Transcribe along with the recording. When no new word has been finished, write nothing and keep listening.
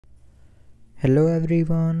Hello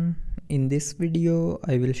everyone, in this video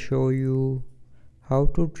I will show you how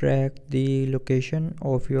to track the location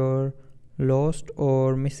of your lost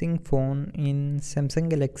or missing phone in Samsung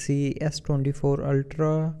Galaxy S24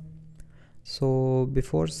 Ultra. So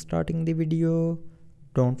before starting the video,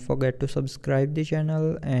 don't forget to subscribe the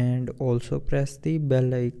channel and also press the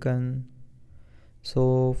bell icon.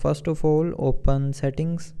 So first of all, open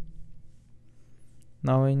settings.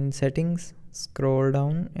 Now in settings, scroll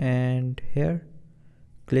down and here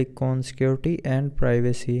click on security and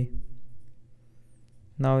privacy.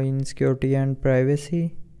 Now in security and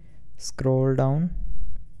privacy, scroll down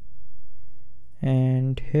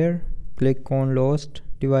and here click on lost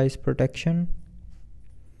device protection.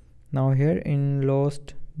 Now here in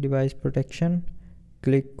lost device protection,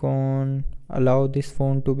 click on allow this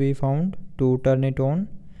phone to be found to turn it on,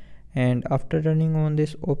 and after turning on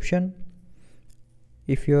this option,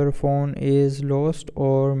 if your phone is lost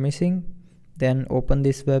or missing, then open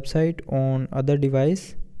this website on other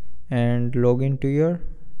device and log into your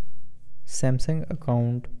Samsung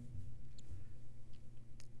account.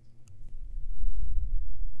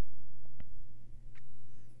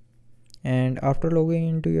 And after logging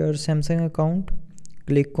into your Samsung account,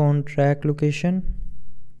 click on track location.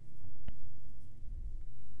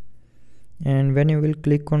 And when you will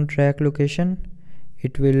click on track location,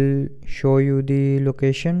 it will show you the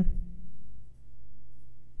location.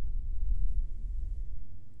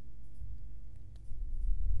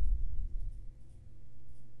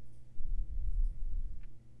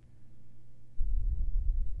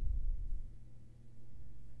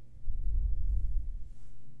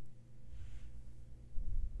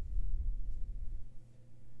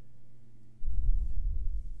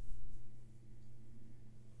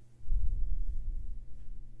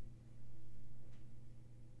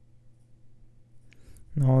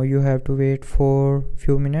 Now you have to wait for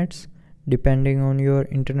few minutes depending on your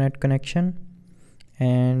internet connection,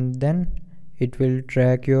 and then it will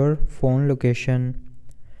track your phone location.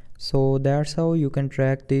 So that's how you can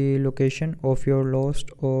track the location of your lost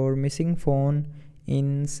or missing phone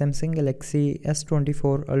in Samsung Galaxy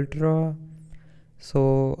S24 Ultra.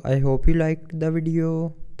 So I hope you liked the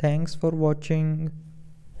video. Thanks for watching.